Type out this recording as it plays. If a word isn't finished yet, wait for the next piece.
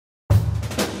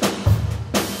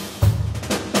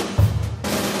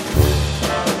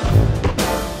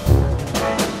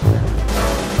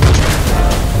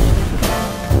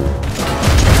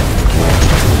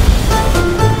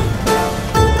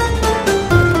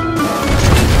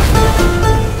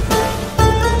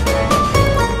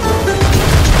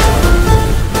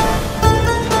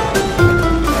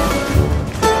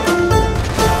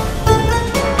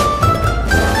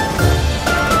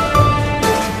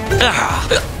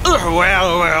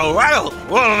Well,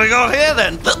 what have we got here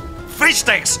then? Fish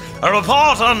sticks! A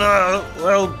report on,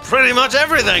 well, pretty much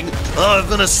everything. I've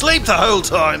been asleep the whole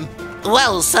time.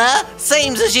 Well, sir,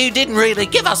 seems as you didn't really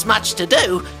give us much to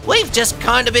do. We've just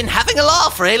kind of been having a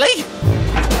laugh, really.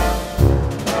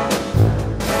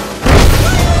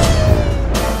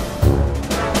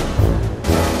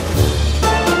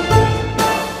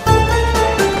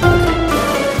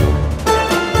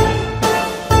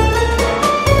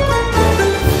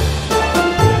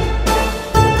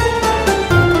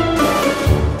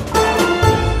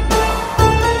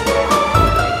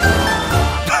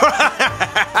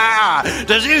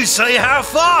 Did you see how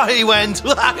far he went?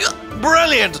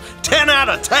 Brilliant! 10 out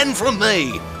of 10 from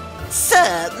me.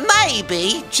 Sir,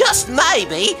 maybe, just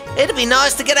maybe, it'd be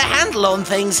nice to get a handle on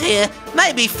things here.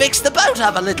 Maybe fix the boat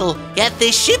up a little. Get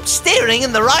this ship steering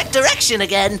in the right direction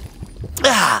again.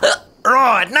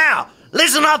 Right, now,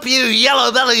 listen up, you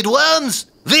yellow-bellied worms.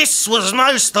 This was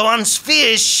most the once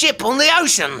fierce ship on the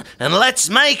ocean, and let's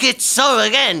make it so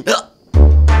again.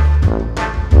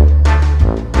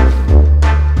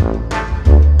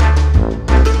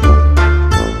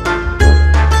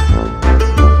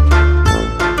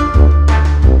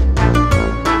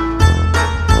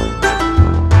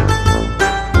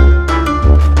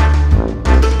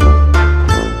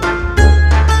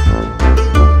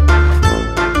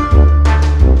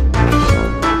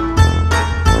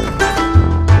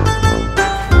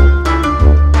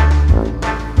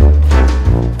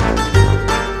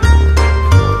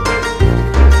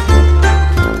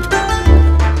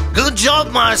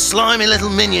 My slimy little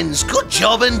minions, good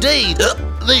job indeed.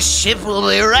 This ship will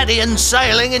be ready and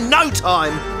sailing in no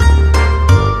time.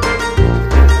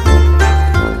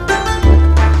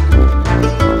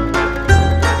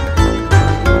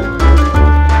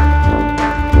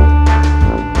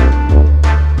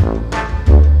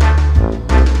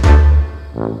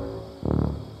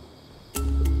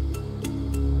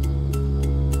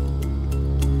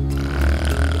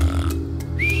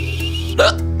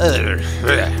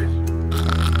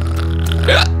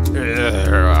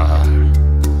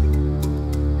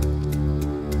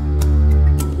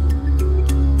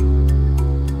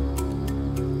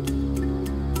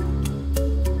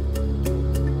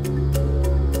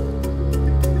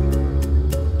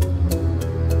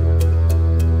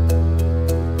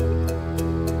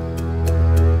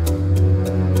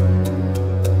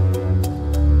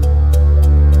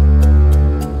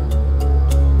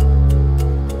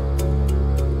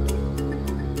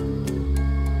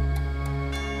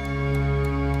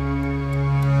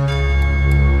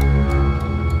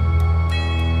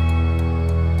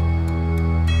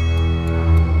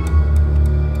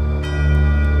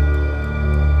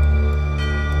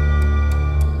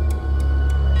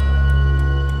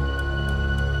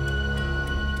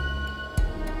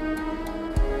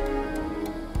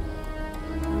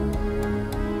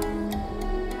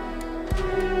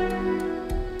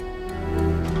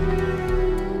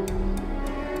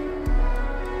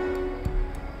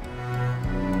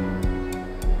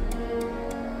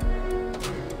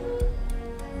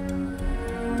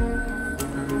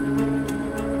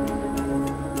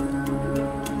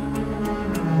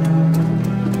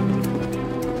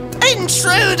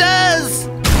 Intruders!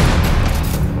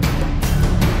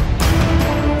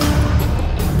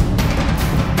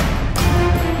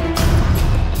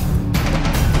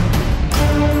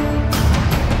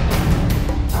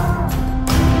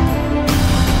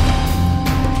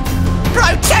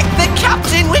 Protect the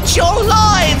captain with your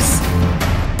lives!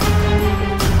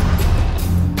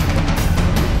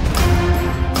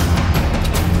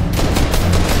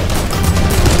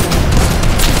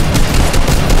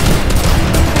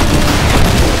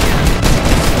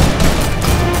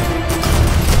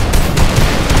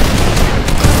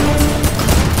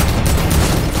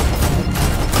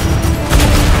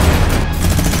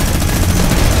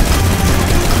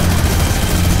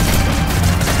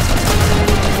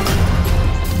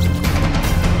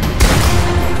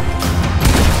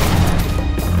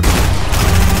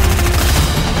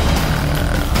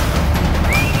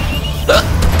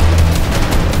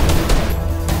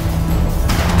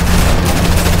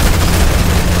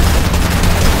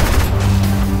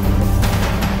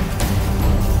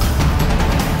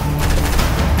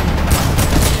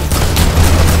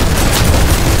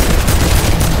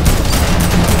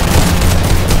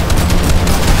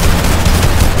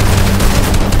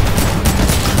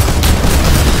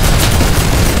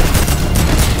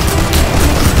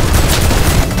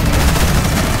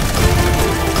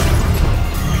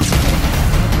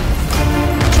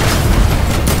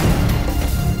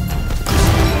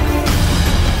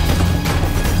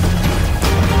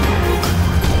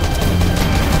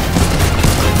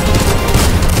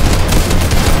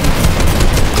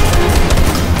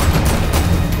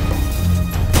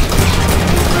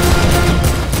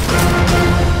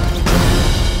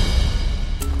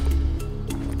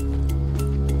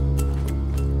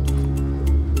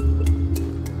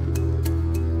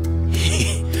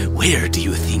 Where do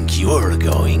you think you're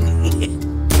going?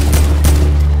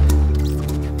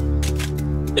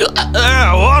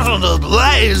 What in the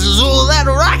blaze is all that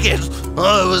racket?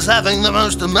 I was having the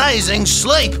most amazing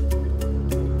sleep.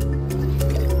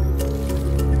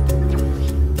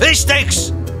 Fish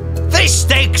sticks! Fish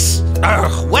sticks!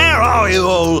 Ugh, where are you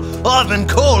all? I've been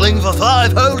calling for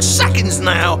 5 whole seconds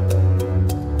now.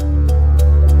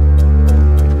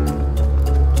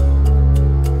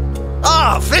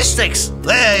 Ah, fish sticks!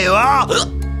 There you are!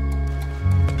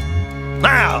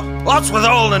 Now, what's with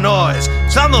all the noise?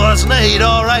 Some of us need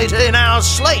our 18 hours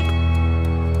sleep.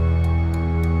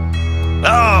 Oh,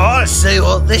 I see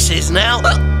what this is now.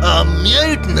 A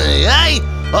mutiny, eh?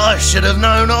 I should have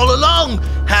known all along.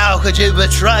 How could you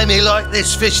betray me like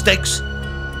this, fish sticks?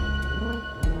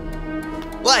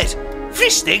 Wait,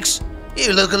 fish sticks?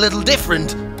 You look a little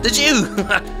different. Did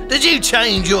you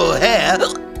change your hair?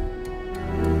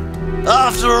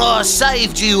 After I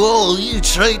saved you all, you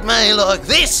treat me like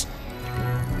this?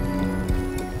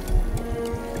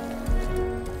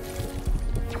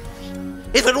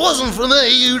 If it wasn't for me,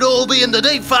 you'd all be in the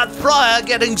deep fat fryer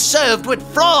getting served with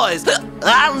fries.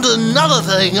 And another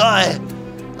thing,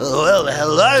 well,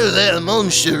 hello there, mon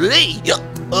chéri.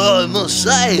 I must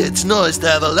say, it's nice to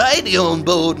have a lady on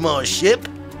board my ship.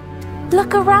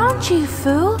 Look around you,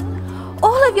 fool.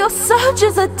 All of your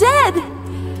soldiers are dead.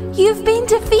 You've been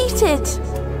defeated.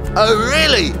 Oh,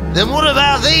 really? Then what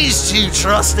about these 2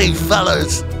 trusty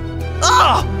fellows?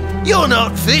 Ah, you're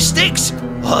not fish sticks.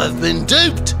 I've been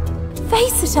duped.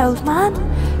 Face it, old man.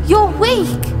 You're weak,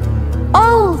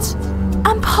 old,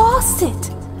 and past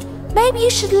it. Maybe you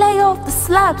should lay off the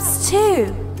slabs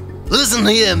too. Listen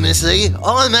here, missy.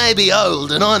 I may be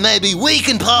old and I may be weak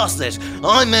and past it.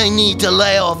 I may need to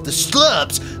lay off the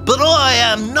slurps, but I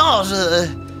am not,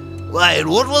 Wait,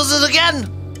 what was it again?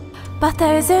 But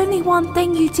there is only one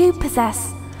thing you do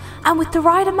possess, and with the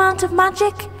right amount of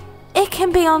magic, it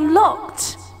can be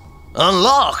unlocked.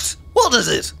 Unlocked? What is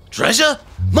it? Treasure?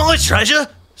 My treasure?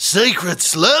 Secret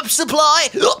slurp supply?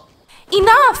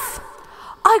 Enough!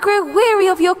 I grow weary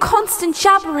of your constant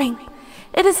jabbering.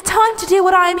 It is time to do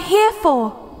what I am here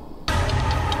for.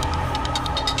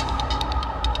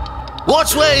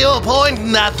 Watch where you're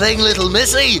pointing that thing, little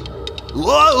missy.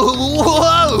 Whoa,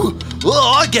 whoa!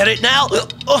 Oh, I get it now.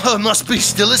 Oh, I must be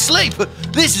still asleep.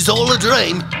 This is all a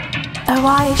dream. Oh,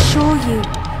 I assure you,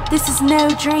 this is no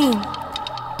dream.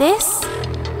 This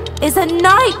is a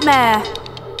nightmare.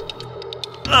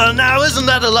 Now, isn't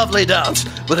that a lovely dance?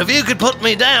 But if you could put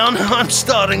me down, I'm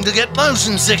starting to get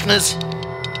motion sickness.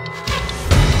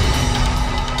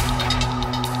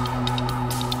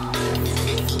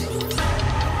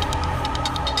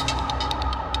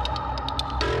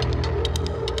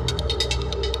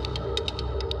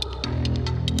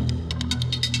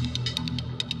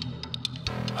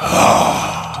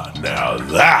 Now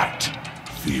that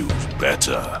feels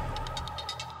better.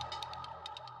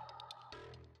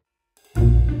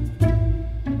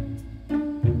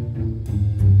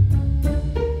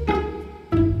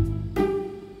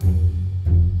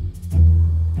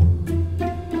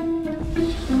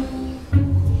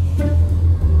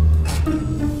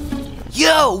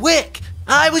 Yo, Wick!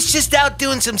 I was just out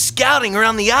doing some scouting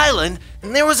around the island,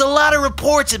 and there was a lot of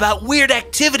reports about weird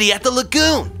activity at the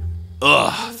lagoon.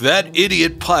 Ugh, that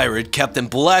idiot pirate, Captain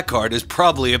BLACKBEARD, is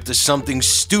probably up to something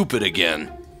stupid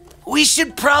again. We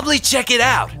should probably check it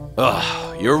out.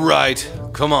 Ugh, you're right.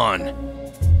 Come on.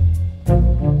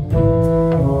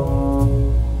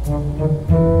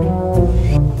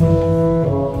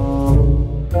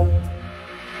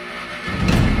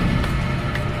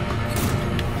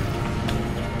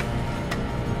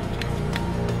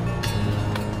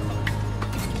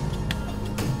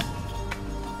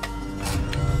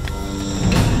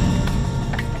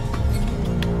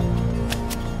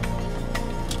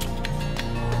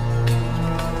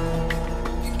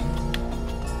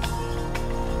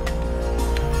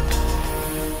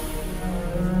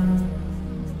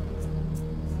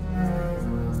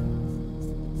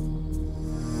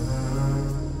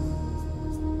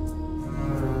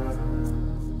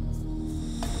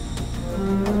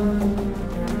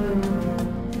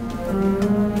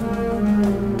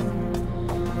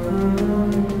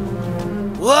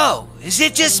 Whoa, is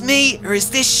it just me, or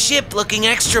is this ship looking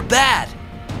extra bad?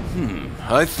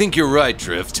 I think you're right,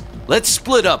 Drift. Let's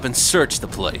split up and search the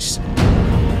place.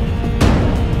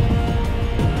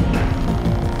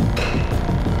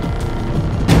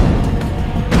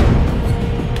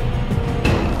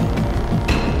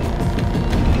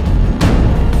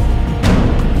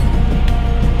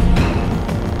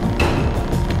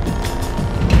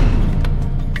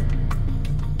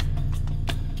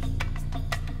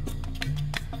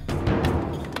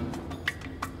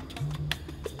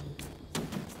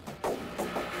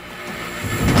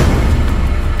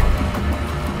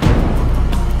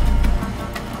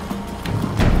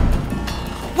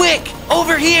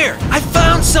 here! I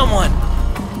found someone!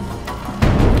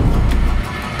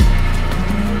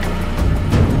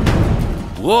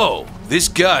 Whoa, this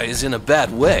guy is in a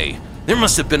bad way. There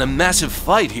must have been a massive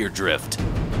fight here, Drift.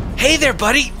 Hey there,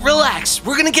 buddy. Relax.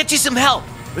 We're gonna get you some help.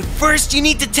 But first, you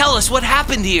need to tell us what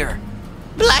happened here.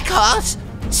 Blackheart,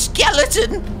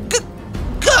 skeleton,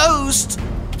 ghost.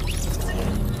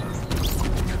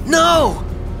 No!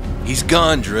 He's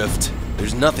gone, Drift.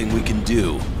 There's nothing we can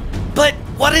do. But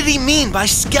what did he mean by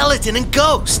skeleton and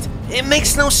ghost? It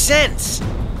makes no sense.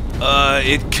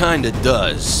 It kinda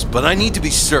does, but I need to be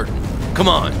certain. Come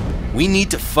on, we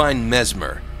need to find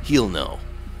Mesmer. He'll know.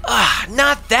 Ah,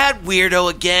 not that weirdo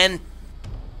again.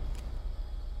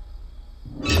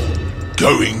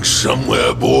 Going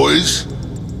somewhere, boys?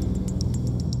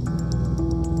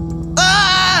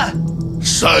 Ah!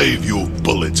 Save your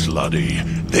bullets, laddie.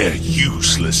 They're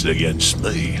useless against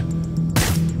me.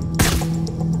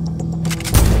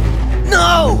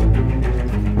 No!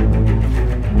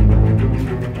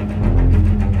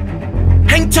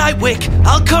 Hang tight, Wick.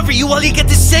 I'll cover you while you get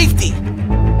to safety.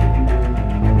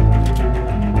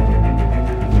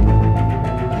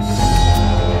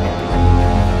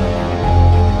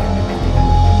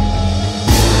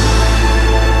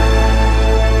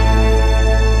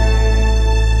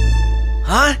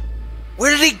 Huh?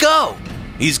 Where did he go?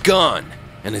 He's gone,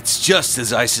 and it's just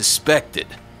as I suspected.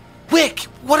 Wick,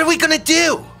 what are we gonna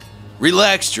do?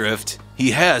 Relax, Drift.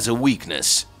 He has a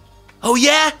weakness. Oh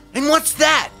yeah? And what's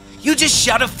that? You just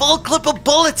shot a full clip of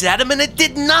bullets at him and it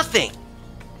did nothing.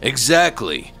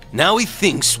 Exactly. Now he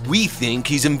thinks we think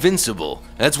he's invincible.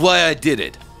 That's why I did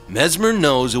it. Mesmer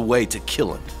knows a way to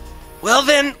kill him. Well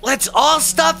then, let's all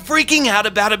stop freaking out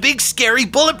about a big scary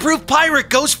bulletproof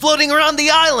pirate ghost floating around the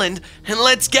island, and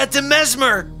let's get to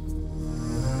Mesmer.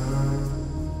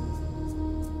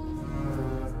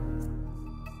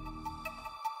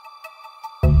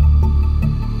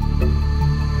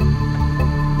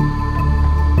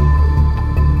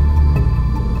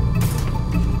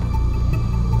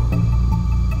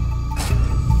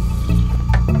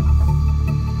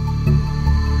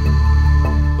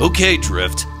 Okay,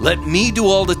 Drift, let me do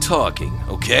all the talking,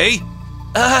 okay?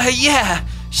 Yeah,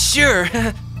 sure.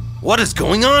 What is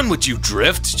going on with you,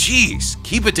 Drift? Jeez,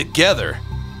 keep it together.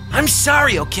 I'm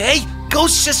sorry, okay?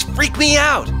 Ghosts just freak me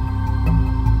out.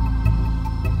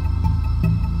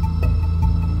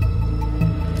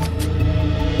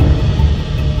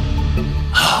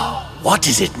 What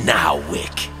is it now,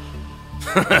 Wick?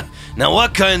 Now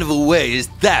what kind of a way is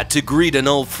that to greet an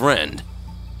old friend?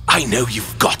 I know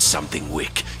you've got something,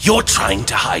 Wick. You're trying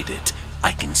to hide it.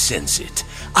 I can sense it.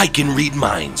 I can read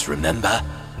minds, remember?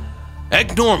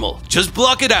 Act normal. Just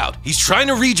block it out. He's trying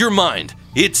to read your mind.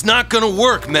 It's not gonna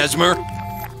work, Mesmer.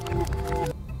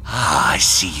 Ah, I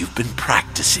see you've been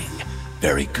practicing.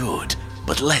 Very good.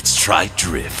 But let's try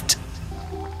Drift.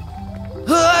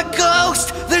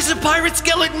 Ghost! There's a pirate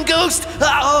skeleton ghost!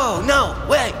 Oh, no,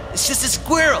 wait. It's just a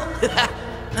squirrel.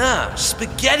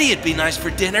 Spaghetti'd be nice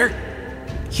for dinner.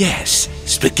 Yes,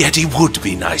 spaghetti would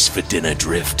be nice for dinner,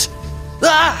 Drift.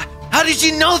 Ah! How did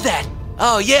you know that?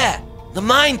 Oh, yeah, the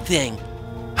mind thing.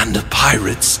 And a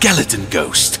pirate skeleton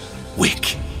ghost.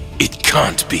 Wick, it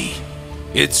can't be.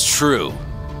 It's true.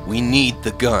 We need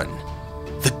the gun.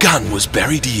 The gun was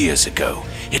buried years ago.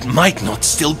 It might not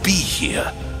still be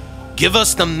here. Give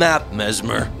us the map,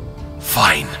 Mesmer.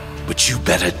 Fine, but you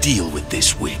better deal with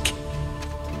this, Wick.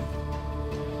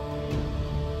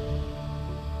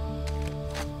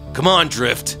 Come on,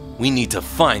 Drift. We need to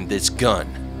find this gun.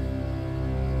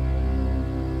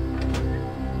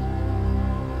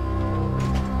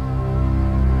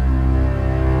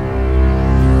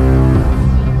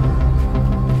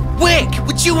 Wick,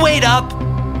 would you wait up?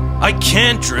 I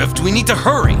can't, Drift. We need to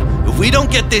hurry. If we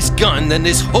don't get this gun, then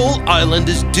this whole island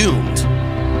is doomed.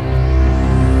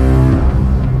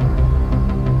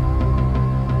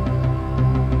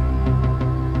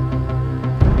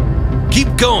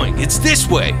 Keep going. It's this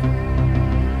way.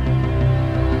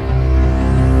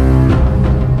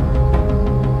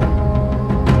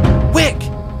 Wick,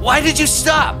 why did you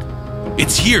stop?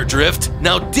 It's here, Drift.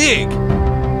 Now dig.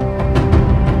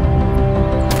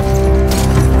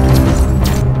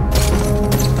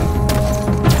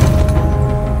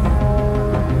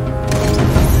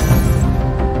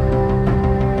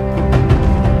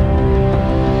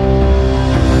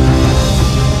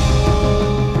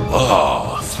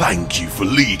 Thank you for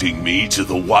leading me to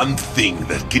the one thing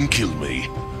that can kill me.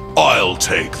 I'll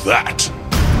take that.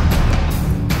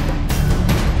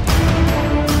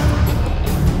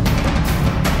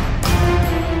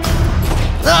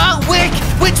 Wick!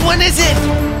 Which one is it?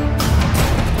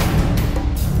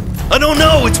 I don't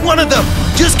know, it's one of them!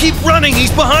 Just keep running,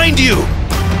 he's behind you!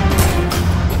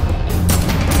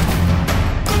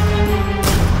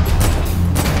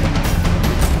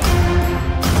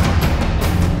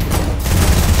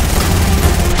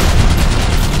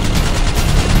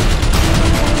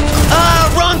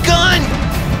 Ah, wrong gun!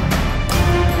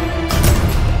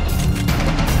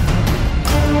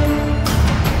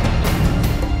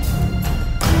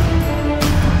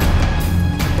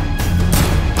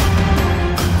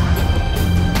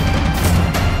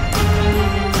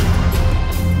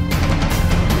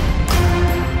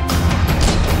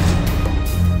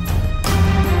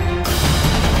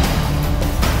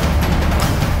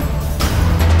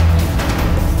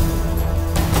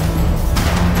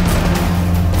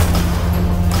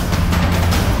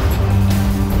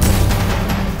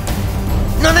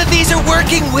 None of these are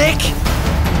working, Wick!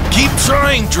 Keep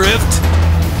trying, Drift.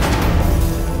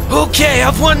 Okay,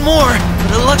 I've one more,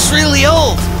 but it looks really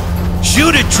old.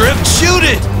 Shoot it, Drift, shoot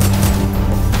it!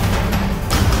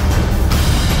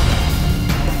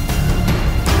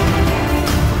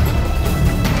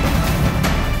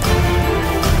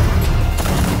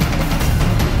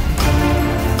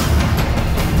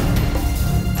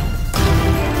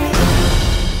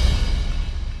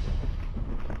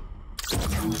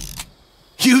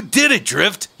 You did it,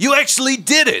 Drift! You actually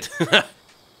did it!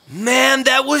 Man,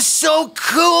 that was so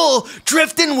cool!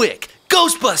 Drift and Wick,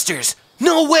 Ghostbusters!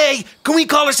 No way! Can we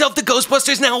call ourselves the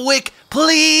Ghostbusters now, Wick?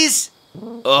 Please?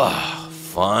 Ugh,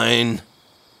 fine.